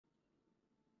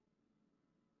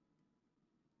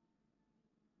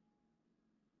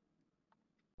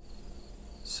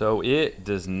So it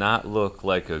does not look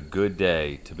like a good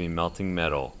day to be melting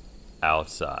metal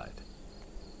outside.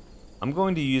 I'm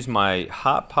going to use my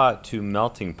hot pot to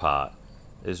melting pot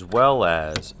as well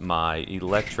as my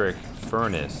electric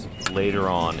furnace later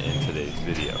on in today's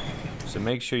video. So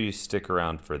make sure you stick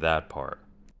around for that part.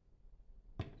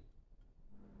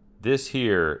 This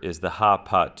here is the hot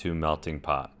pot to melting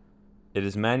pot. It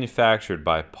is manufactured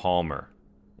by Palmer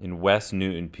in West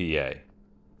Newton, PA.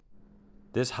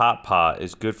 This hot pot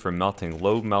is good for melting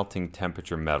low melting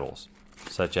temperature metals,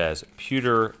 such as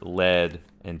pewter, lead,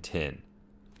 and tin.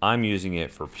 I'm using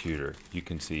it for pewter, you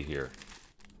can see here.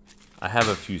 I have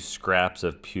a few scraps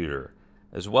of pewter,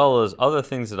 as well as other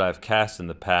things that I've cast in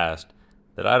the past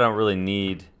that I don't really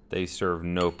need. They serve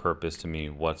no purpose to me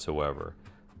whatsoever.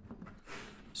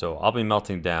 So I'll be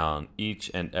melting down each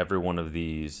and every one of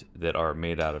these that are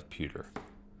made out of pewter.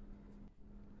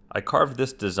 I carved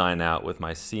this design out with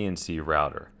my CNC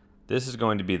router. This is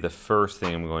going to be the first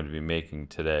thing I'm going to be making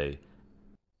today.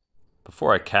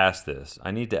 Before I cast this,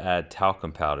 I need to add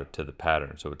talcum powder to the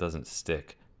pattern so it doesn't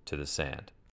stick to the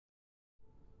sand.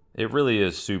 It really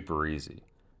is super easy.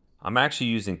 I'm actually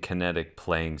using kinetic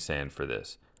playing sand for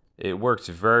this. It works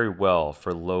very well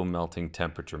for low melting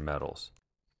temperature metals.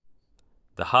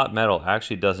 The hot metal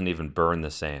actually doesn't even burn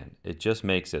the sand. It just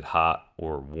makes it hot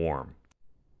or warm.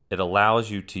 It allows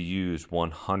you to use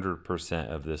 100%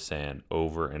 of the sand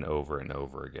over and over and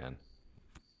over again.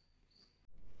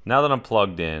 Now that I'm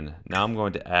plugged in, now I'm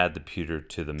going to add the pewter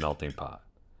to the melting pot.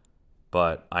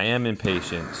 But I am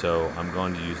impatient, so I'm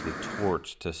going to use the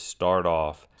torch to start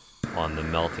off on the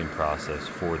melting process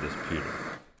for this pewter.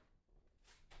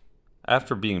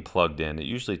 After being plugged in, it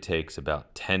usually takes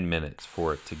about 10 minutes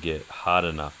for it to get hot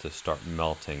enough to start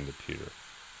melting the pewter.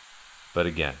 But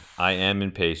again, I am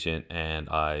impatient and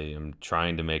I am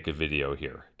trying to make a video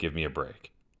here. Give me a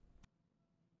break.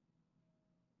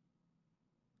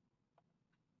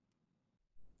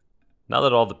 Now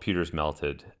that all the pewter's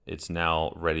melted, it's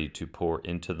now ready to pour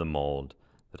into the mold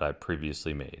that I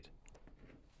previously made.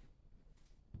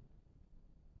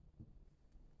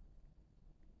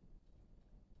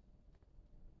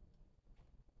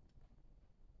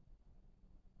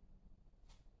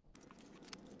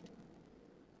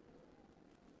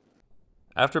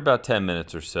 After about 10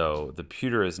 minutes or so, the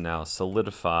pewter is now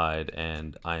solidified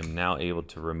and I'm now able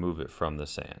to remove it from the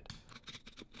sand.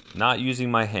 Not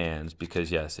using my hands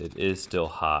because yes, it is still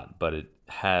hot, but it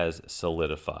has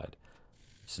solidified.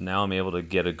 So now I'm able to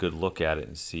get a good look at it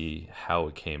and see how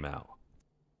it came out.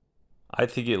 I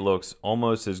think it looks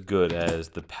almost as good as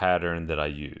the pattern that I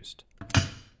used.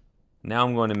 Now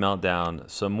I'm going to melt down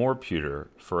some more pewter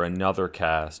for another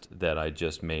cast that I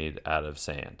just made out of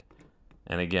sand.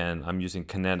 And again, I'm using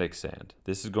kinetic sand.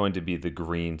 This is going to be the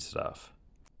green stuff.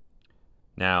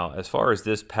 Now, as far as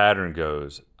this pattern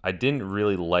goes, I didn't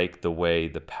really like the way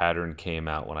the pattern came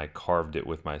out when I carved it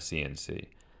with my CNC.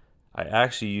 I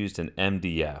actually used an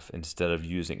MDF instead of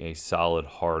using a solid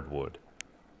hardwood.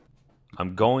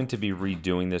 I'm going to be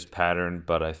redoing this pattern,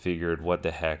 but I figured what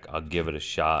the heck, I'll give it a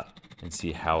shot and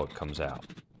see how it comes out.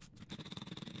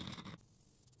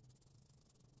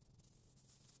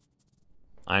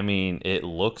 I mean, it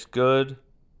looks good,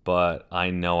 but I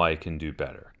know I can do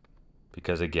better.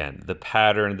 Because again, the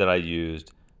pattern that I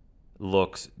used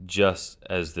looks just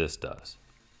as this does.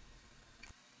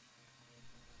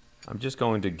 I'm just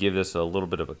going to give this a little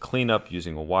bit of a cleanup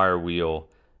using a wire wheel,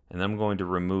 and I'm going to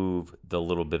remove the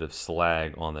little bit of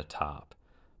slag on the top.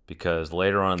 Because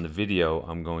later on in the video,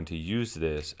 I'm going to use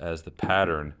this as the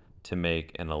pattern to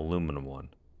make an aluminum one.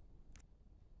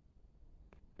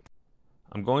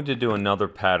 I'm going to do another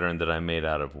pattern that I made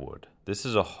out of wood. This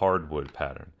is a hardwood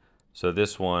pattern, so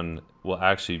this one will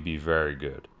actually be very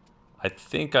good. I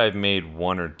think I've made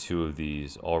one or two of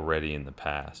these already in the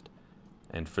past.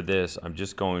 And for this, I'm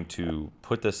just going to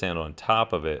put the sand on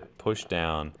top of it, push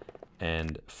down,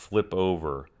 and flip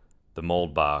over the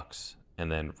mold box,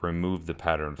 and then remove the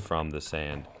pattern from the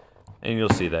sand. And you'll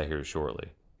see that here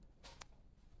shortly.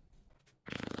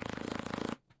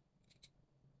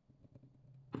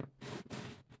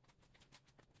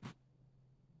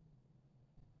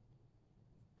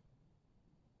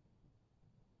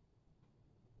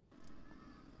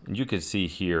 And you can see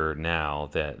here now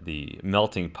that the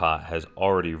melting pot has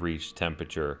already reached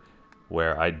temperature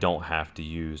where I don't have to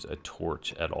use a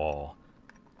torch at all.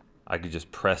 I could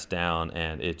just press down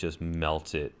and it just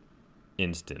melts it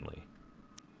instantly.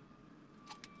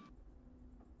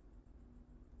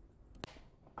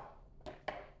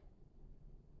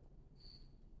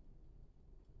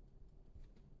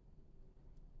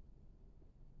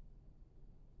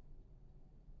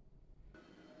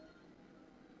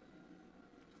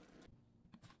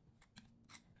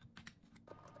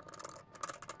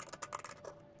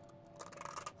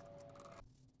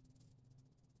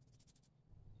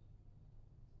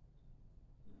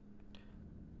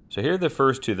 So here are the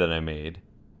first two that I made.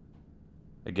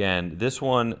 Again, this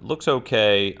one looks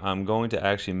okay. I'm going to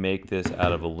actually make this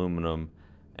out of aluminum,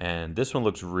 and this one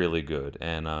looks really good,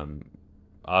 and I'm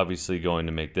obviously going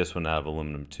to make this one out of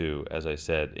aluminum too, as I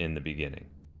said in the beginning.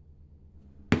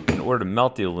 In order to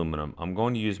melt the aluminum, I'm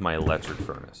going to use my electric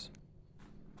furnace.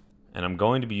 And I'm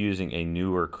going to be using a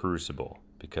newer crucible,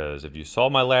 because if you saw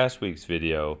my last week's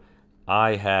video,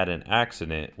 I had an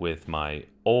accident with my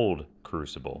old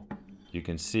crucible. You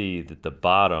can see that the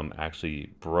bottom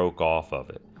actually broke off of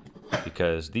it,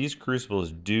 because these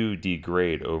crucibles do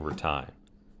degrade over time.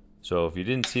 So if you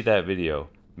didn't see that video,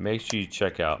 make sure you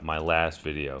check out my last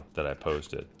video that I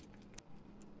posted.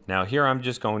 Now here I'm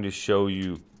just going to show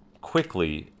you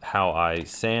quickly how I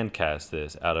sand cast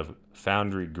this out of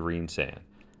foundry green sand.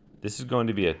 This is going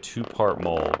to be a two-part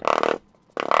mold.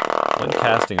 When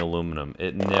casting aluminum,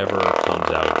 it never comes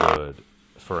out good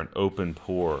for an open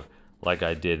pour like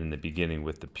I did in the beginning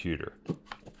with the pewter.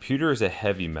 Pewter is a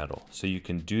heavy metal, so you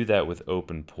can do that with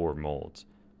open pour molds.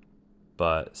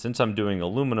 But since I'm doing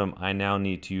aluminum, I now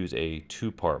need to use a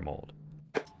two-part mold.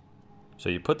 So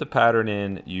you put the pattern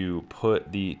in, you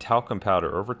put the talcum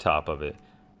powder over top of it,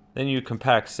 then you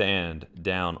compact sand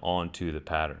down onto the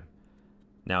pattern.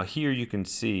 Now here you can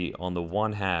see on the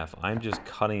one half, I'm just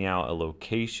cutting out a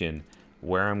location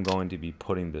where I'm going to be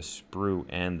putting the sprue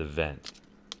and the vent.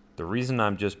 The reason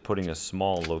I'm just putting a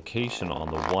small location on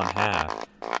the one half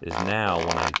is now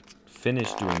when I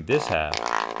finish doing this half,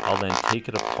 I'll then take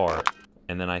it apart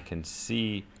and then I can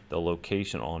see the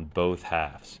location on both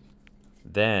halves.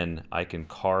 Then I can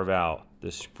carve out the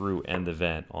sprue and the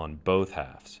vent on both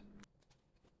halves.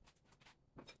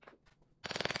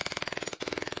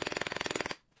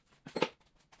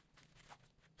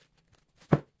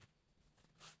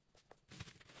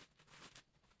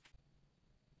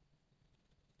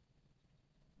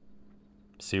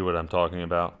 See what I'm talking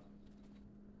about?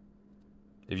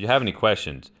 If you have any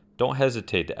questions, don't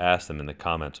hesitate to ask them in the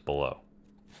comments below.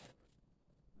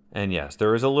 And yes,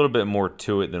 there is a little bit more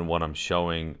to it than what I'm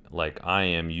showing. Like, I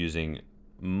am using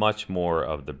much more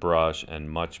of the brush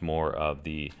and much more of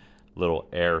the little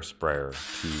air sprayer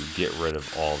to get rid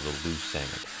of all the loose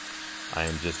sand. I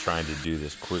am just trying to do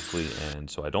this quickly and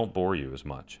so I don't bore you as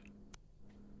much.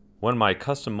 When my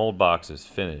custom mold box is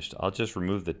finished, I'll just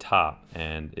remove the top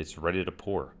and it's ready to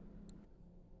pour.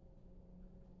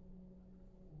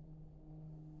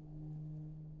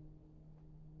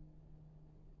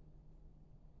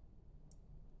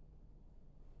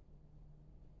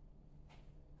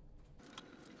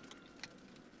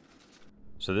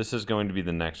 So this is going to be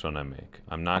the next one I make.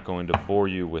 I'm not going to bore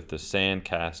you with the sand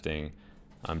casting,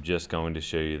 I'm just going to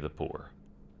show you the pour.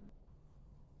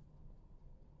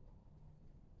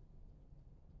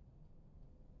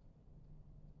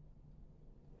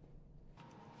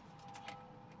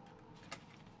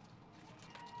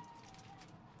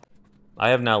 I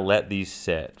have now let these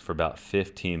set for about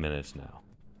 15 minutes now.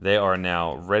 They are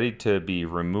now ready to be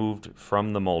removed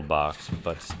from the mold box,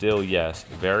 but still, yes,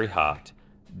 very hot.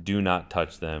 Do not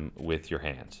touch them with your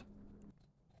hands.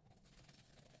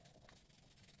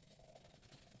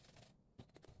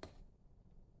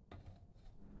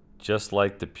 Just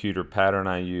like the pewter pattern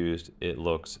I used, it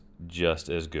looks just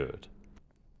as good.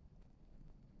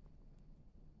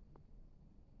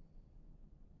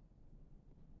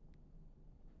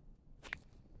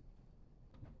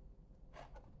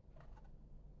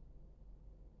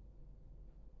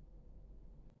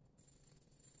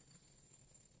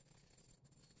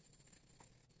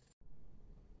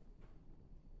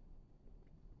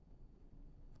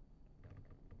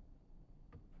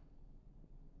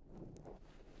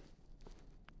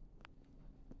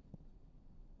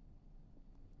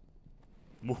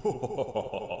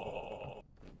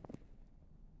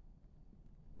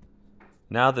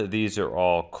 Now that these are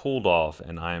all cooled off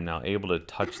and I am now able to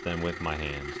touch them with my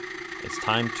hands, it's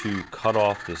time to cut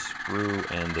off the sprue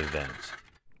and the vents.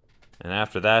 And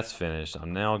after that's finished,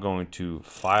 I'm now going to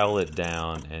file it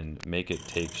down and make it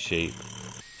take shape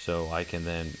so I can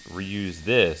then reuse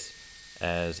this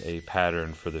as a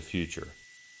pattern for the future.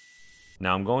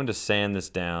 Now I'm going to sand this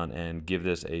down and give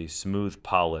this a smooth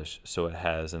polish so it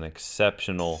has an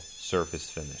exceptional surface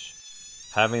finish.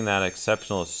 Having that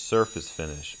exceptional surface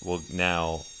finish will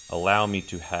now allow me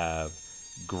to have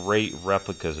great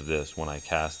replicas of this when I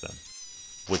cast them,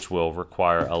 which will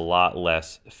require a lot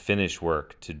less finish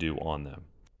work to do on them.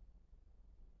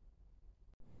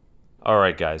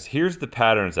 Alright guys, here's the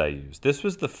patterns I used. This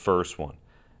was the first one.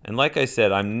 And like I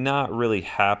said, I'm not really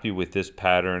happy with this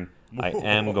pattern. I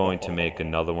am going to make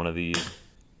another one of these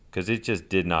because it just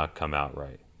did not come out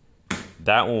right.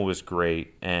 That one was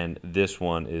great and this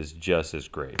one is just as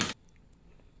great.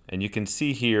 And you can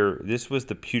see here, this was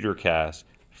the pewter cast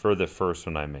for the first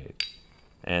one I made.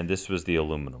 And this was the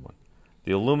aluminum one.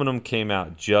 The aluminum came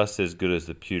out just as good as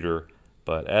the pewter,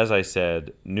 but as I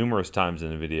said numerous times in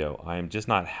the video, I am just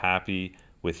not happy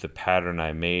with the pattern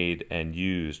I made and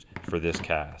used for this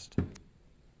cast.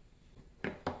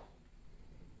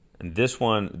 And this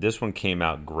one came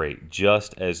out great,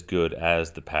 just as good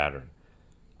as the pattern.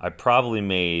 I probably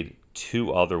made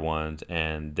 2 other ones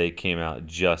and they came out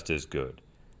just as good.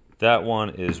 That one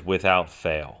is without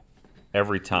fail.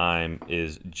 Every time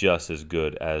is just as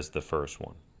good as the first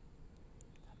one.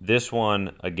 This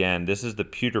one, again, this is the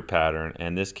pewter pattern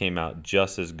and this came out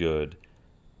just as good.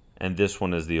 And this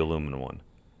one is the aluminum one.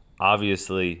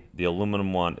 Obviously, the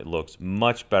aluminum one, it looks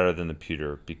much better than the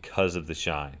pewter because of the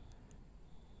shine.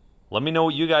 Let me know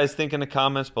what you guys think in the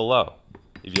comments below.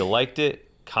 If you liked it,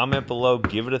 comment below,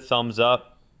 give it a thumbs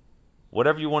up.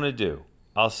 Whatever you want to do.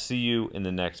 I'll see you in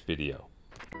the next video.